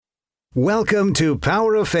Welcome to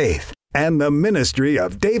Power of Faith and the ministry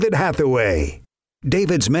of David Hathaway.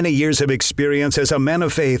 David's many years of experience as a man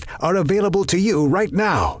of faith are available to you right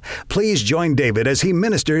now. Please join David as he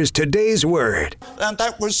ministers today's word. And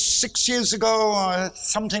that was 6 years ago, or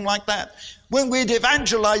something like that, when we'd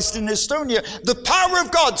evangelized in Estonia. The power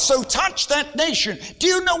of God so touched that nation. Do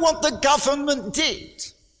you know what the government did?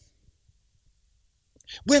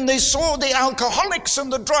 When they saw the alcoholics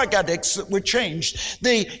and the drug addicts that were changed,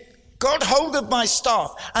 they got hold of my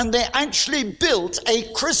staff and they actually built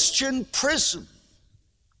a Christian prison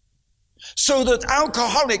so that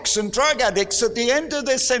alcoholics and drug addicts at the end of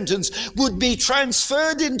their sentence would be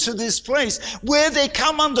transferred into this place where they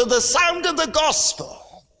come under the sound of the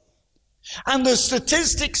gospel. And the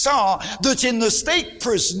statistics are that in the state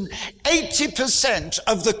prison, 80%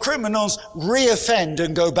 of the criminals reoffend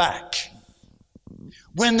and go back.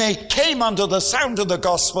 When they came under the sound of the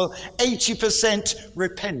gospel, 80%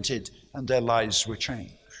 repented and their lives were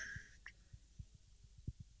changed.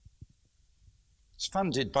 It's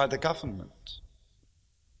funded by the government.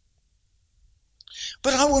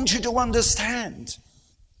 But I want you to understand,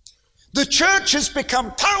 the church has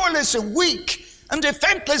become powerless and weak and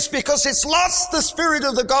defenseless because it's lost the spirit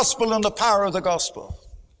of the gospel and the power of the gospel.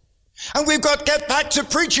 And we've got to get back to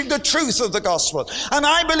preaching the truth of the gospel. And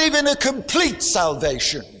I believe in a complete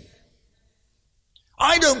salvation.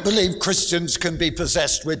 I don't believe Christians can be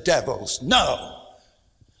possessed with devils. No.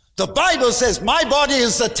 The Bible says, my body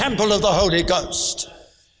is the temple of the Holy Ghost.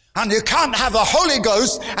 And you can't have a Holy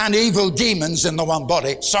Ghost and evil demons in the one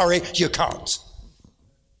body. Sorry, you can't.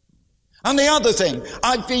 And the other thing,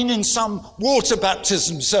 I've been in some water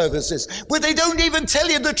baptism services where they don't even tell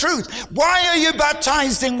you the truth. Why are you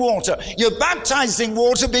baptized in water? You're baptized in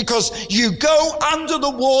water because you go under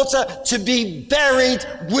the water to be buried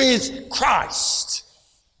with Christ.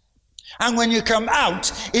 And when you come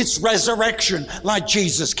out, it's resurrection, like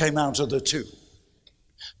Jesus came out of the tomb.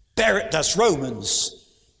 Buried, that's Romans.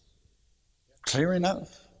 Clear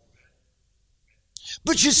enough?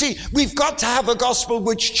 But you see, we've got to have a gospel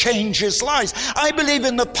which changes lives. I believe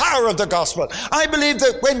in the power of the gospel. I believe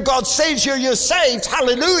that when God saves you, you're saved.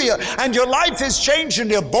 Hallelujah. And your life is changed and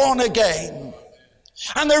you're born again.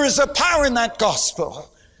 And there is a power in that gospel.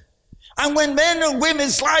 And when men and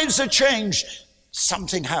women's lives are changed,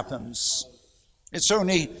 something happens. It's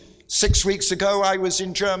only 6 weeks ago I was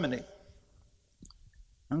in Germany.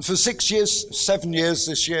 And for 7 years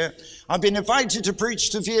this year, I've been invited to preach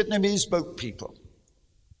to Vietnamese boat people.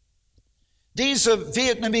 These are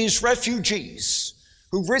Vietnamese refugees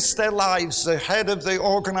who risked their lives. The head of the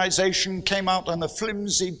organization came out on a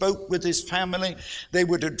flimsy boat with his family. They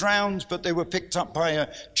would have drowned, but they were picked up by a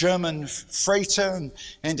German freighter and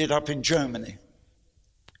ended up in Germany.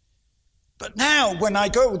 But now, when I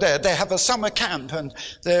go there, they have a summer camp, and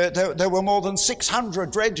there were more than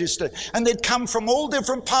 600 registered, and they'd come from all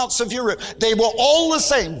different parts of Europe. They were all the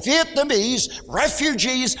same, Vietnamese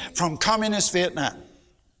refugees from communist Vietnam.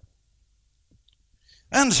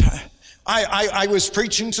 And I was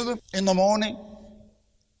preaching to them in the morning,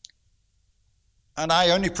 and I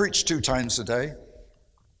only preach 2 times a day.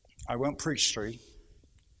 I won't preach 3.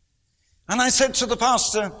 And I said to the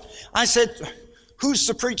pastor, I said, who's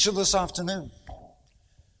the preacher this afternoon?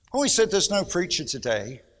 Oh, he said, there's no preacher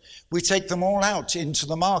today. We take them all out into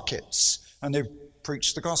the markets, and they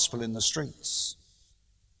preach the gospel in the streets.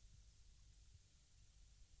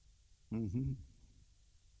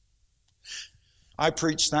 I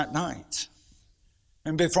preached that night.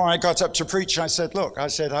 And before I got up to preach, I said,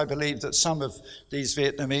 I believe that some of these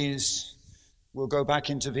Vietnamese will go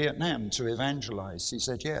back into Vietnam to evangelize. He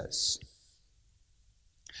said, yes.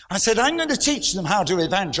 I said, I'm going to teach them how to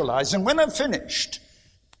evangelize. And when I'm finished,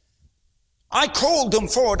 I called them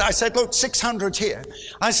forward. I said, 600 here.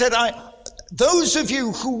 I said, those of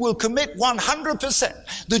you who will commit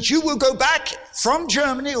 100% that you will go back from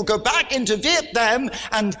Germany or go back into Vietnam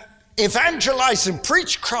and evangelize and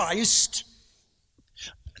preach Christ,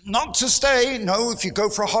 not to stay. No, if you go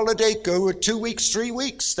for a holiday, go 2 weeks, 3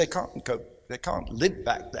 weeks. They can't go. They can't live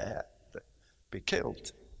back there. They'll be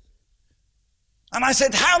killed. And I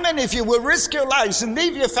said, how many of you will risk your lives and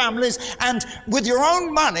leave your families, and with your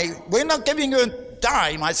own money, we're not giving you a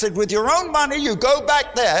dime. I said, with your own money, you go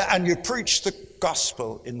back there and you preach the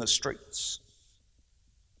gospel in the streets.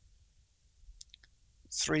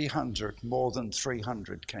 300, more than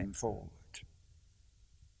 300 came forward.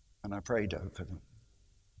 And I prayed over them.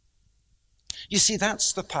 You see,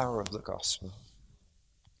 that's the power of the gospel.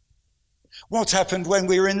 What happened when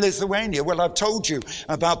we were in Lithuania? Well, I've told you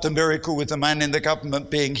about the miracle with the man in the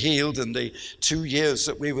government being healed and the 2 years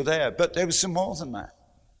that we were there. But there was some more than that.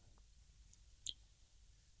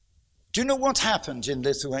 Do you know what happened in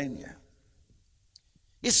Lithuania?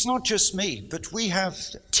 It's not just me, but we have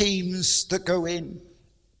teams that go in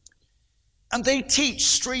and they teach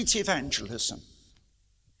street evangelism.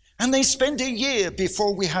 And they spend a year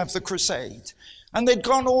before we have the crusade. And they'd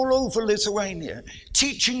gone all over Lithuania,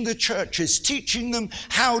 teaching the churches, teaching them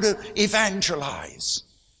how to evangelize.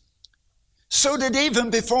 So that even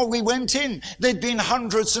before we went in, there'd been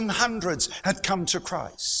hundreds and hundreds had come to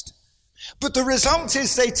Christ. But the result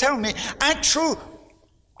is, they tell me, actual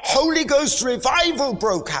Holy Ghost revival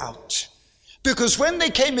broke out. Because when they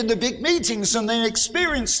came in the big meetings and they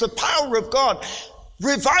experienced the power of God,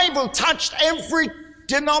 revival touched every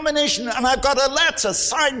denomination. And I've got a letter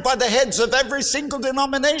signed by the heads of every single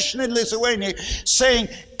denomination in Lithuania saying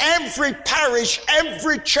every parish,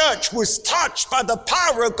 every church was touched by the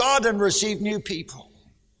power of God and received new people.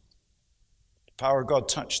 The power of God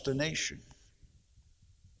touched the nation.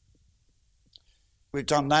 We've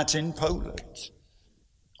done that in Poland.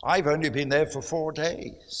 I've only been there for 4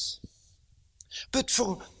 days. But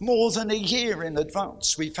for more than a year in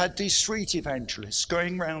advance, we've had these street evangelists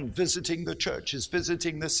going around visiting the churches,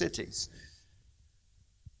 visiting the cities.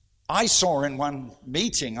 I saw in one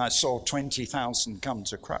meeting, I saw 20,000 come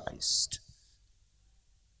to Christ.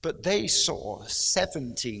 But they saw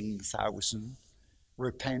 17,000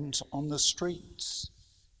 repent on the streets,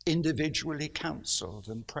 individually counseled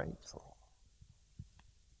and prayed for.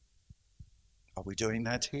 Are we doing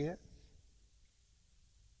that here?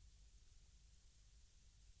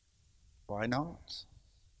 Why not?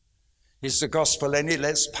 Is the gospel any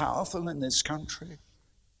less powerful in this country?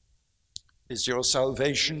 Is your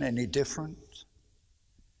salvation any different?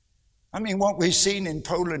 I mean, what we've seen in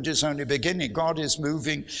Poland is only beginning. God is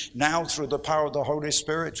moving now through the power of the Holy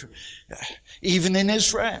Spirit, even in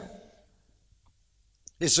Israel.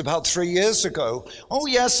 It's about 3 years ago. Oh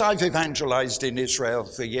yes, I've evangelized in Israel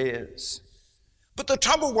for years. But the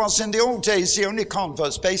trouble was, in the old days, the only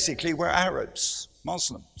converts basically were Arabs,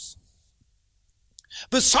 Muslims.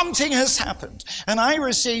 But something has happened. And I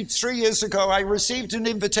received 3 years ago, I received an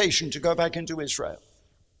invitation to go back into Israel.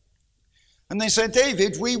 And they said,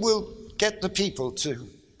 David, we will get the people to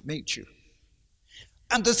meet you.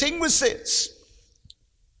 And the thing was this: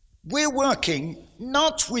 we're working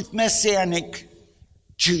not with Messianic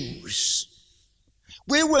Jews.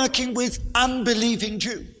 We're working with unbelieving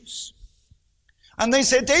Jews. And they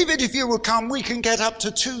said, David, if you will come, we can get up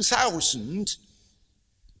to 2,000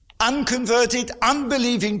 unconverted,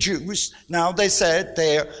 unbelieving Jews. Now, they said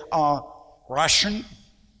they are Russian,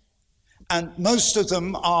 and most of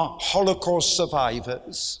them are Holocaust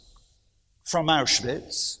survivors from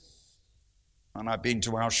Auschwitz. And I've been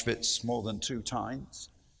to Auschwitz more than 2 times.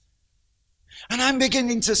 And I'm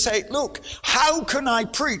beginning to say, look, how can I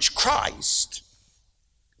preach Christ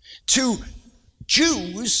to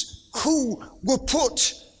Jews who were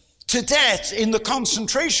put to death in the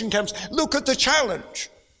concentration camps? Look at the challenge.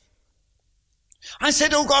 I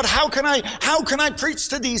said, oh God, how can I preach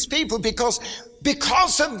to these people? Because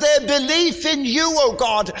of their belief in you, oh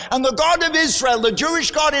God, and the God of Israel, the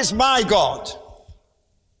Jewish God is my God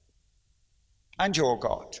and your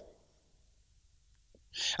God.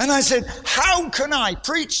 And I said, how can I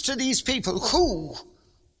preach to these people who,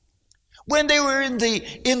 when they were in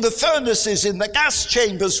the furnaces, in the gas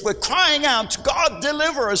chambers, were crying out, God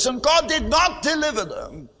deliver us, and God did not deliver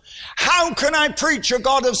them? How can I preach a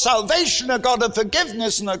God of salvation, a God of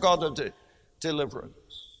forgiveness, and a God of deliverance?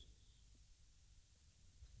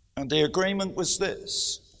 And the agreement was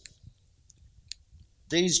this: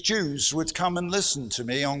 these Jews would come and listen to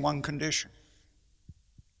me on one condition.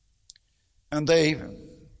 And they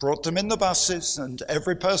brought them in the buses, and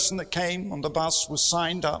every person that came on the bus was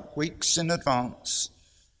signed up weeks in advance.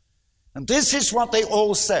 And this is what they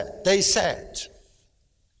all said. They said,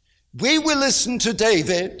 we will listen to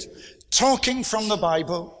David talking from the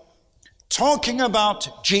Bible, talking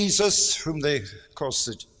about Jesus, whom they, of course,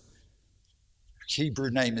 the Hebrew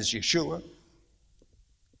name is Yeshua.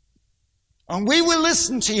 And we will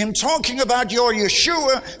listen to him talking about your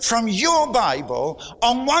Yeshua from your Bible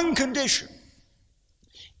on one condition.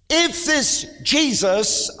 If this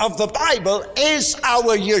Jesus of the Bible is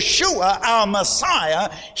our Yeshua, our Messiah,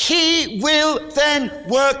 he will then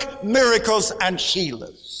work miracles and heal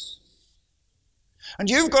us. And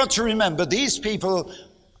you've got to remember, these people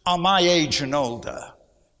are my age and older.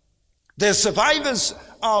 They're survivors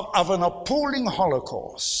of an appalling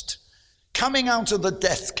Holocaust, coming out of the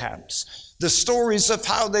death camps. The stories of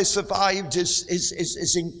how they survived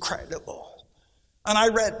is incredible. And I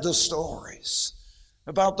read the stories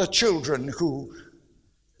about the children who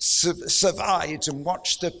survived and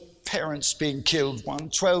watched their parents being killed. One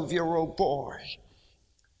 12-year-old boy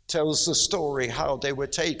tells the story how they were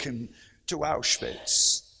taken to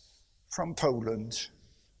Auschwitz from Poland,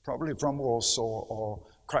 probably from Warsaw or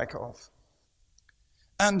Krakow.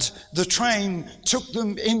 And the train took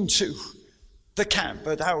them into the camp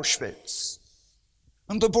at Auschwitz.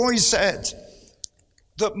 And the boy said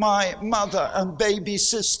that my mother and baby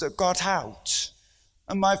sister got out,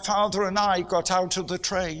 and my father and I got out of the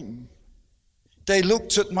train. They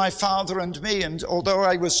looked at my father and me, and although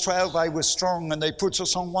I was 12, I was strong, and they put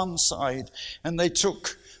us on one side, and they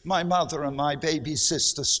took my mother and my baby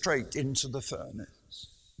sister straight into the furnace.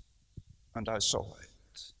 And I saw it.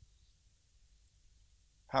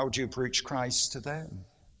 How do you preach Christ to them?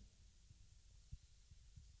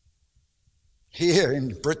 Here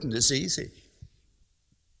in Britain it's easy.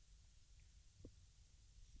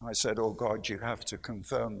 I said, oh God, you have to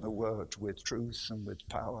confirm the word with truth and with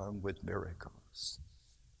power and with miracles.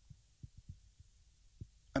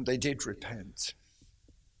 And they did repent.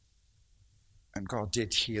 And God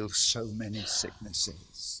did heal so many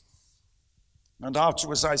sicknesses. And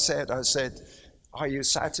afterwards I said, are you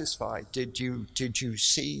satisfied? Did you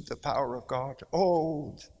see the power of God?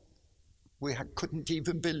 Oh, we couldn't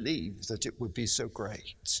even believe that it would be so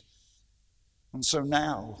great. And so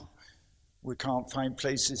now we can't find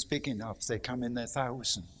places big enough. They come in their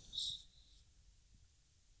thousands.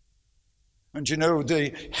 And you know,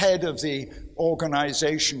 the head of the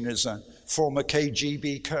organization is a former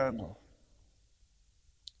KGB colonel.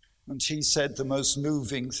 And he said the most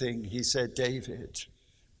moving thing. He said, David,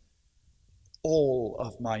 all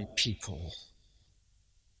of my people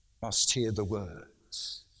must hear the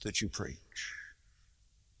words that you preach.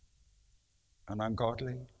 An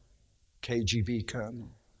ungodly KGB colonel.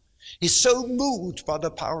 He's so moved by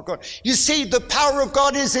the power of God. You see, the power of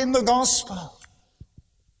God is in the gospel.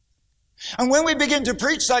 And when we begin to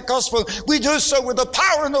preach that gospel, we do so with the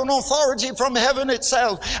power and an authority from heaven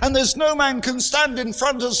itself. And there's no man can stand in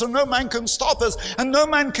front of us, and no man can stop us, and no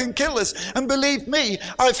man can kill us. And believe me,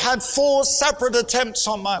 I've had 4 separate attempts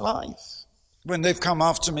on my life when they've come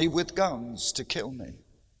after me with guns to kill me.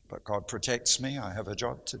 But God protects me. I have a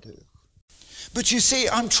job to do. But you see,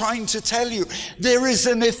 I'm trying to tell you, there is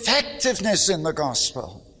an effectiveness in the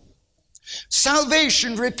gospel.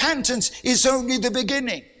 Salvation, repentance is only the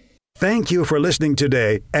beginning. Thank you for listening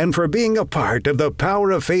today and for being a part of the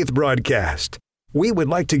Power of Faith broadcast. We would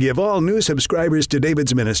like to give all new subscribers to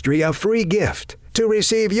David's ministry a free gift. To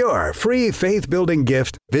receive your free faith-building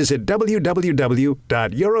gift, visit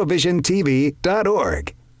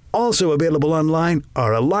www.eurovisiontv.org. Also available online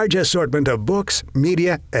are a large assortment of books,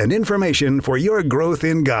 media, and information for your growth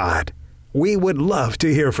in God. We would love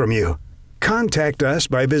to hear from you. Contact us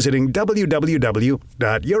by visiting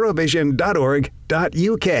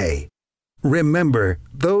www.eurovision.org.uk. Remember,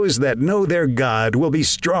 those that know their God will be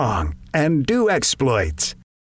strong and do exploits.